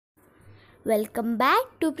Welcome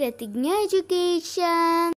back to Pratigna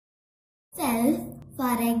Education. Self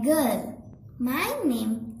for a girl. My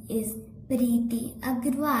name is Preeti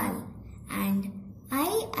Agrawal and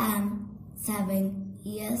I am 7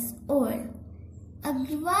 years old.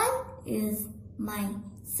 Agrawal is my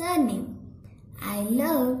surname. I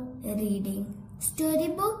love reading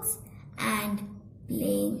storybooks and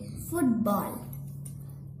playing football.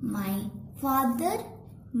 My father,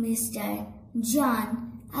 Mr.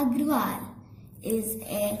 John Agrawal, is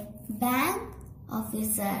a bank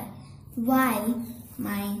officer, while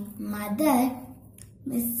my mother,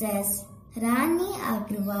 Mrs. Rani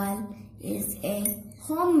Agrawal, is a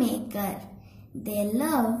homemaker. They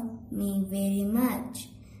love me very much,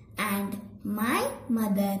 and my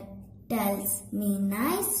mother tells me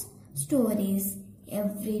nice stories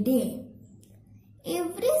every day.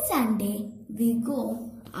 Every Sunday we go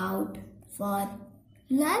out for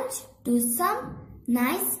lunch to some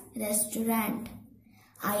nice restaurant.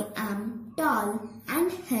 I am tall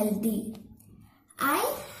and healthy. I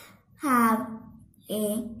have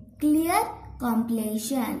a clear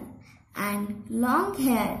complexion and long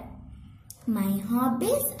hair. My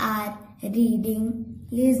hobbies are reading,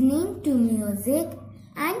 listening to music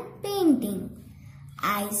and painting.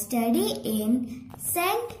 I study in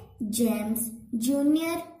St. James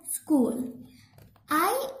Junior School.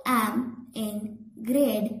 I am in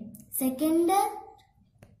grade 2nd.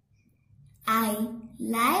 I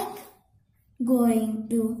like going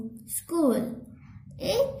to school.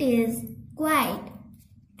 It is quite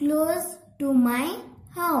close to my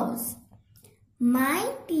house.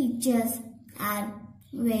 My teachers are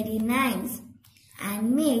very nice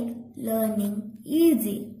and make learning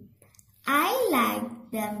easy. I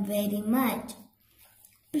like them very much.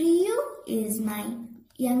 Priyu is my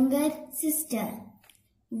younger sister.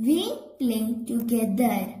 We play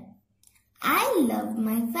together. I love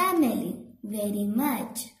my family very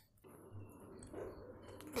much.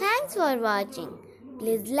 Thanks for watching.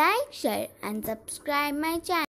 Please like, share and subscribe my channel.